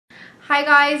Hi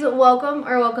guys,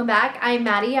 welcome back. I'm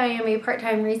Maddie. I am a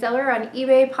part-time reseller on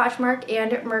eBay, Poshmark,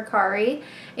 and Mercari.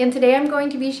 And today I'm going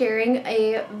to be sharing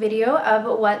a video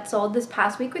of what sold this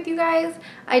past week with you guys.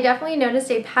 I definitely noticed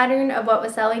a pattern of what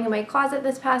was selling in my closet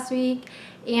this past week,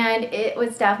 and it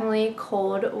was definitely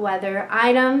cold weather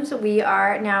items. We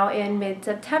are now in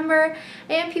mid-September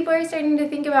and people are starting to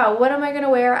think about, what am I going to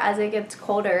wear as it gets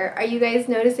colder? Are you guys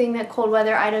noticing that cold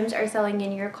weather items are selling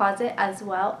in your closet as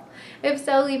well? If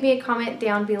so, leave me a comment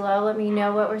down below. Let me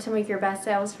know what were some of your best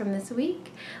sales from this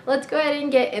week. Let's go ahead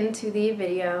and get into the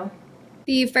video.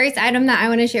 The first item that I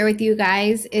want to share with you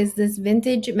guys is this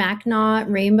vintage Mackinac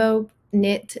rainbow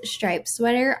knit striped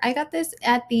sweater. I got this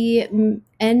at the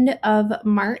end of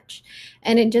March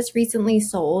and it just recently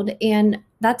sold, and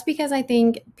that's because I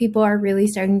think people are really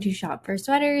starting to shop for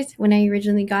sweaters. When I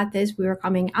originally got this, we were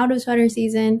coming out of sweater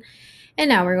season, and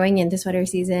now we're going into sweater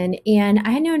season, and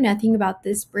I know nothing about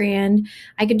this brand.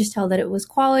 I could just tell that it was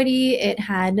quality. It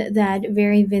had that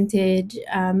very vintage,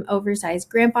 oversized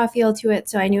grandpa feel to it,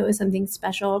 so I knew it was something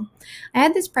special. I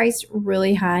had this priced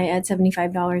really high at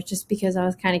 $75 just because I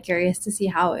was kind of curious to see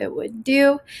how it would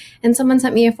do, and someone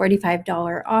sent me a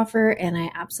 $45 offer, and I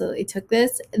absolutely took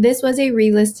this. This was a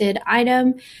relisted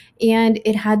item, and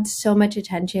it had so much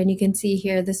attention. You can see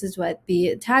here, this is what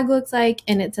the tag looks like,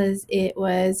 and it says it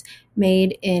was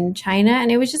made in China,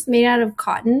 and it was just made out of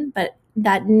cotton, but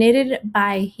that knitted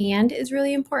by hand is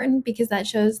really important because that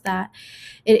shows that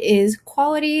it is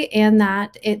quality and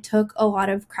that it took a lot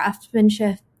of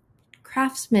craftsmanship.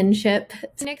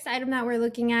 The next item that we're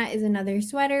looking at is another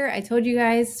sweater. I told you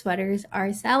guys sweaters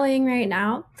are selling right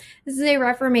now. This is a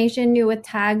Reformation new with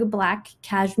tag black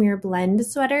cashmere blend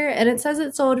sweater, and it says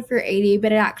it sold for $80,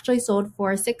 but it actually sold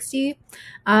for $60.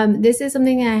 This is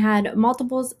something that I had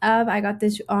multiples of. I got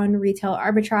this on retail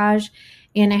arbitrage,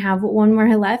 and I have one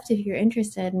more left if you're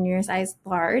interested and you're a size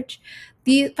large.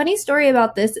 The funny story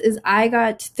about this is I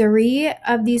got 3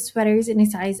 of these sweaters in a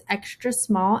size extra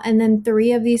small and then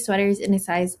 3 of these sweaters in a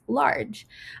size large.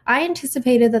 I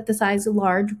anticipated that the size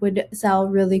large would sell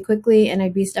really quickly and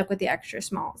I'd be stuck with the extra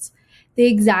smalls. The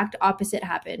exact opposite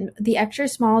happened. The extra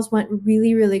smalls went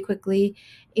really, really quickly,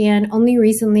 and only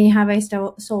recently have I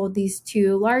sold these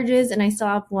 2 larges, and I still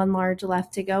have 1 large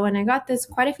left to go, and I got this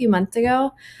quite a few months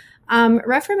ago.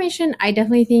 Reformation, I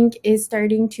definitely think, is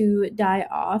starting to die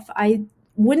off. I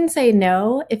wouldn't say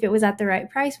no if it was at the right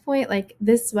price point. Like,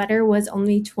 this sweater was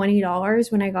only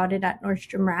 $20 when I got it at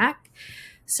Nordstrom Rack.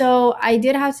 So I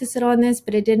did have to sit on this,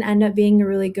 but it did end up being a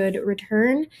really good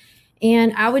return.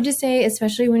 And I would just say,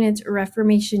 especially when it's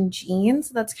Reformation jeans,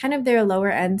 that's kind of their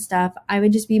lower end stuff, I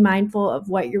would just be mindful of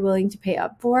what you're willing to pay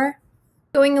up for.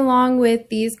 Going along with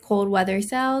these cold weather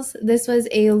sales, this was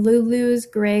a Lulu's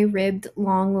gray ribbed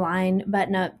long line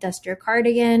button-up duster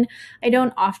cardigan. I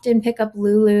don't often pick up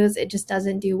Lulu's, it just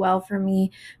doesn't do well for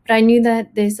me, but I knew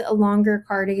that this longer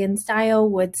cardigan style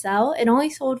would sell. It only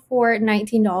sold for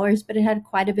 $19, but it had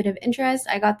quite a bit of interest.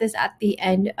 I got this at the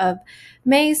end of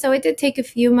May, so it did take a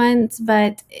few months,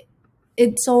 but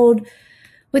it sold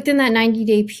within that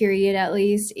 90-day period at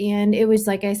least, and it was,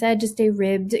 like I said, just a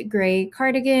ribbed gray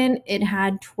cardigan. It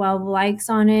had 12 likes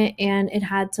on it, and it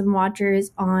had some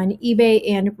watchers on eBay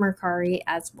and Mercari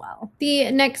as well.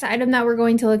 The next item that we're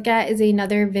going to look at is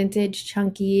another vintage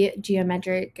chunky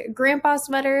geometric grandpa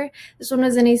sweater. This one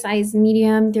was in a size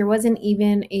medium. There wasn't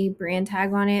even a brand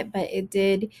tag on it, but it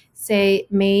did say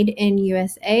made in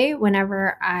USA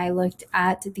whenever I looked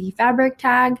at the fabric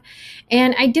tag,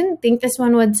 and I didn't think this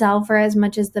one would sell for as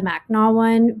much as the Mackinac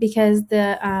one because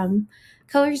the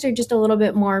colors are just a little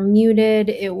bit more muted.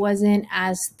 It wasn't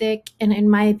as thick, and in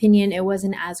my opinion it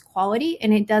wasn't as quality,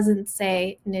 and it doesn't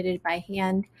say knitted by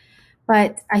hand,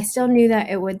 but I still knew that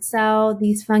it would sell.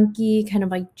 These funky kind of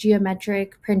like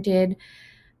geometric printed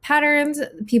patterns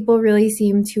people really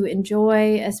seem to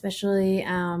enjoy, especially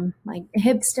like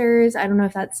hipsters. I don't know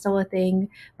if that's still a thing,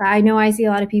 but I know I see a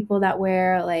lot of people that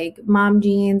wear like mom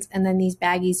jeans and then these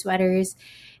baggy sweaters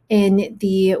in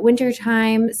the winter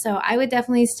time. So I would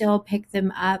definitely still pick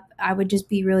them up. I would just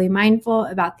be really mindful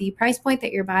about the price point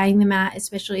that you're buying them at,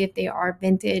 especially if they are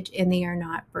vintage and they are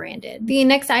not branded. The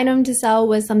next item to sell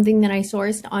was something that I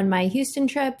sourced on my Houston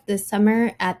trip this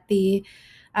summer at the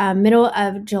middle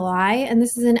of July, and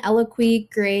this is an Eloquii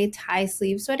gray tie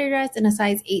sleeve sweater dress in a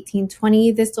size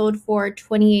 18-20. This sold for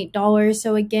 $28,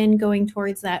 so again, going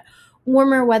towards that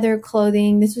warmer weather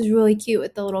clothing. This was really cute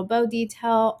with the little bow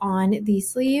detail on the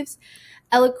sleeves.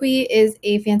 Eloquii is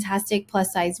a fantastic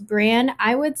plus size brand.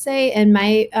 I would say, in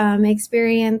my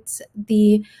experience,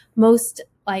 the most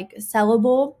like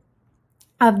sellable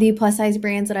of the plus size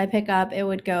brands that I pick up, it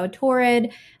would go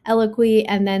Torrid, Eloquii,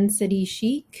 and then City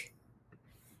Chic.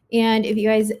 And if you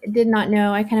guys did not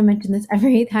know, I kind of mention this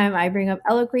every time I bring up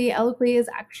Eloquii. Eloquii is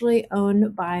actually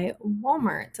owned by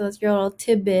Walmart. So that's your little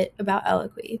tidbit about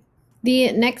Eloquii.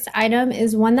 The next item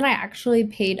is one that I actually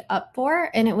paid up for,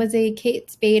 and it was a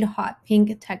Kate Spade hot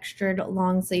pink textured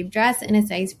long sleeve dress in a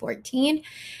size 14.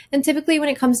 And typically when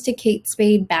it comes to Kate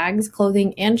Spade bags,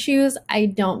 clothing, and shoes, I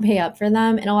don't pay up for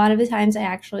them. And a lot of the times I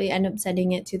actually end up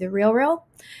sending it to the Real.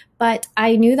 But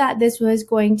I knew that this was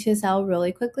going to sell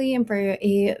really quickly and for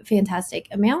a fantastic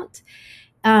amount.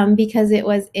 Because it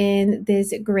was in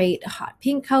this great hot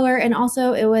pink color, and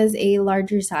also it was a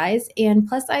larger size, and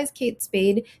plus size Kate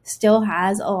Spade still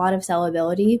has a lot of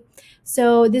sellability.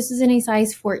 So this was in a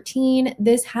size 14.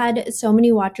 This had so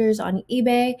many watchers on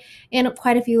eBay and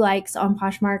quite a few likes on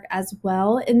Poshmark as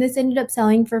well. And this ended up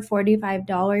selling for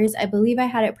 $45. I believe I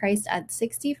had it priced at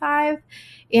 $65,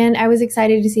 and I was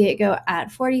excited to see it go at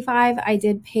 $45. I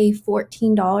did pay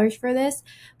 $14 for this,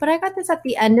 but I got this at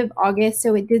the end of August,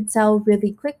 so it did sell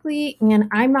really quickly, and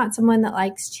I'm not someone that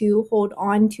likes to hold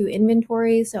on to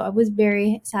inventory, so I was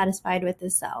very satisfied with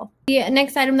this sell. The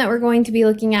next item that we're going to be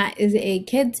looking at is a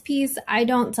kids piece. I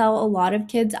don't sell a lot of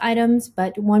kids items,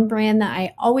 but one brand that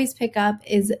I always pick up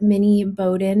is Mini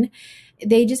Bowden.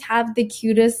 They just have the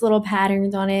cutest little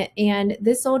patterns on it, and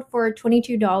this sold for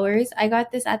 $22. I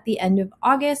got this at the end of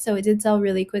August, so it did sell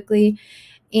really quickly.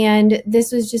 And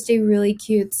this was just a really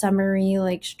cute summery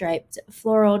like striped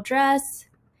floral dress.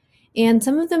 And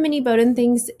some of the Mini Bowden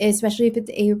things, especially if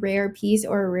it's a rare piece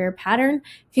or a rare pattern,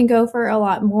 can go for a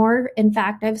lot more. In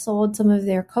fact, I've sold some of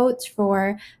their coats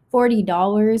for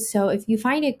 $40. So if you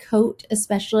find a coat,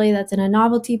 especially that's in a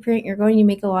novelty print, you're going to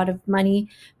make a lot of money.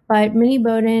 But Mini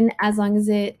Bowden, as long as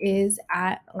it is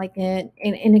at like an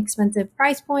inexpensive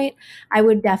price point, I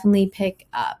would definitely pick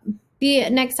up.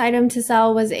 The next item to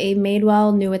sell was a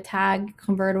Madewell new with tag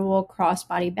convertible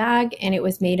crossbody bag, and it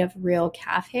was made of real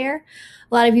calf hair.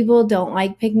 A lot of people don't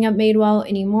like picking up Madewell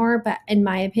anymore, but in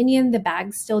my opinion, the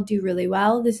bags still do really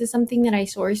well. This is something that I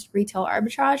sourced retail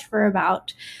arbitrage for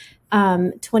about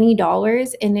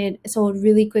 $20, and it sold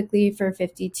really quickly for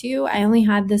 $52. I only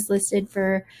had this listed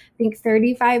for I think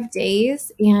 35 days,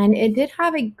 and it did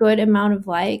have a good amount of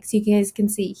likes. You guys can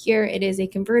see here it is a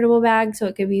convertible bag, so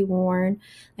it could be worn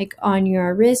like on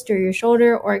your wrist or your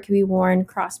shoulder, or it could be worn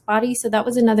crossbody. So that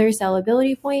was another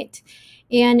sellability point.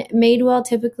 And Madewell,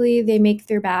 typically they make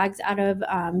their bags out of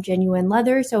genuine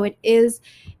leather, so it is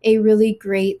a really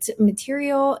great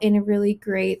material and a really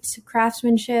great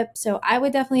craftsmanship. So I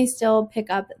would definitely still pick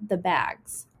up the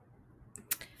bags.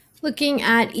 Looking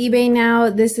at eBay now,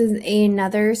 this is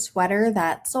another sweater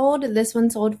that sold. This one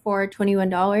sold for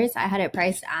 $21. I had it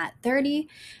priced at $30.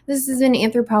 This is an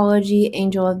Anthropologie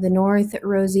Angel of the North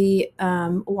rosy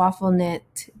waffle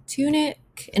knit tunic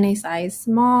in a size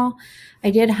small.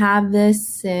 I did have this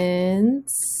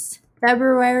since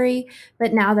February,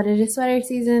 but now that it is sweater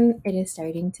season, it is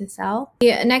starting to sell.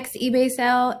 The next eBay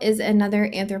sale is another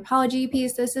Anthropologie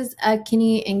piece. This is a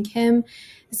Kinney and Kim.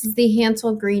 This is the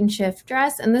Hansel green shift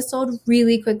dress, and this sold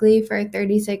really quickly for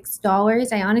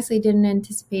 $36. I honestly didn't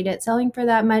anticipate it selling for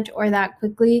that much or that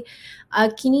quickly.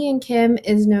 Kinney and Kim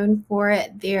is known for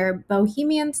their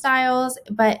bohemian styles,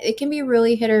 but it can be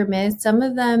really hit or miss. Some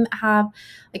of them have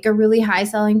like a really high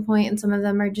selling point, and some of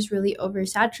them are just really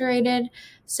oversaturated.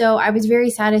 So I was very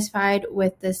satisfied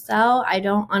with this sell. I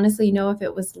don't honestly know if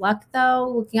it was luck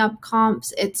though. Looking up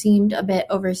comps, it seemed a bit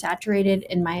oversaturated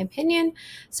in my opinion.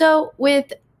 So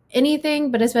with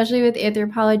anything, but especially with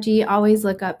Anthropologie, always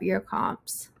look up your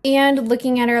comps. And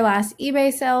looking at our last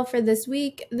eBay sale for this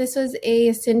week, this was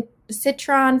a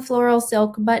Citron floral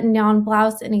silk button-down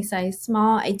blouse in a size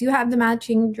small. I do have the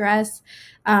matching dress.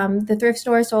 The thrift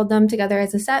store sold them together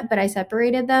as a set, but I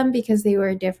separated them because they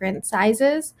were different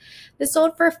sizes. This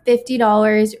sold for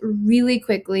 $50 really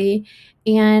quickly,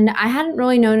 and I hadn't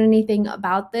really known anything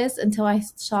about this until I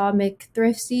saw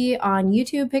McThriftsy on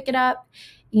YouTube pick it up.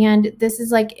 And this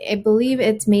is like, I believe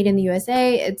it's made in the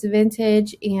USA, it's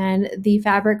vintage, and the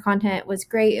fabric content was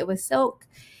great. It was silk.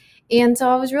 And so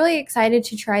I was really excited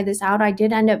to try this out. I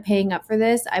did end up paying up for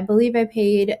this. I believe I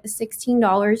paid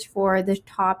 $16 for the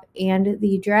top and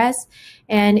the dress,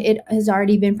 and it has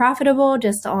already been profitable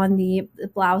just on the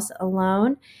blouse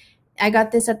alone. I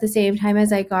got this at the same time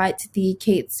as I got the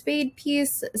Kate Spade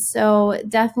piece, so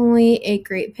definitely a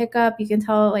great pickup. You can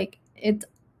tell like it's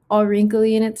all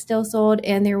wrinkly and it's still sold,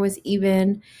 and there was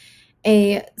even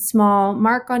a small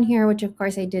mark on here, which of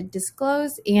course I did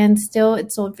disclose, and still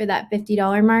it sold for that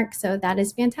 $50 mark, so that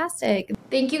is fantastic.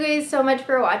 Thank you guys so much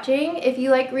for watching. If you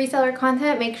like reseller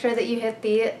content, make sure that you hit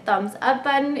the thumbs up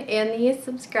button and the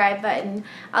subscribe button.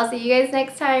 I'll see you guys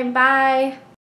next time. Bye!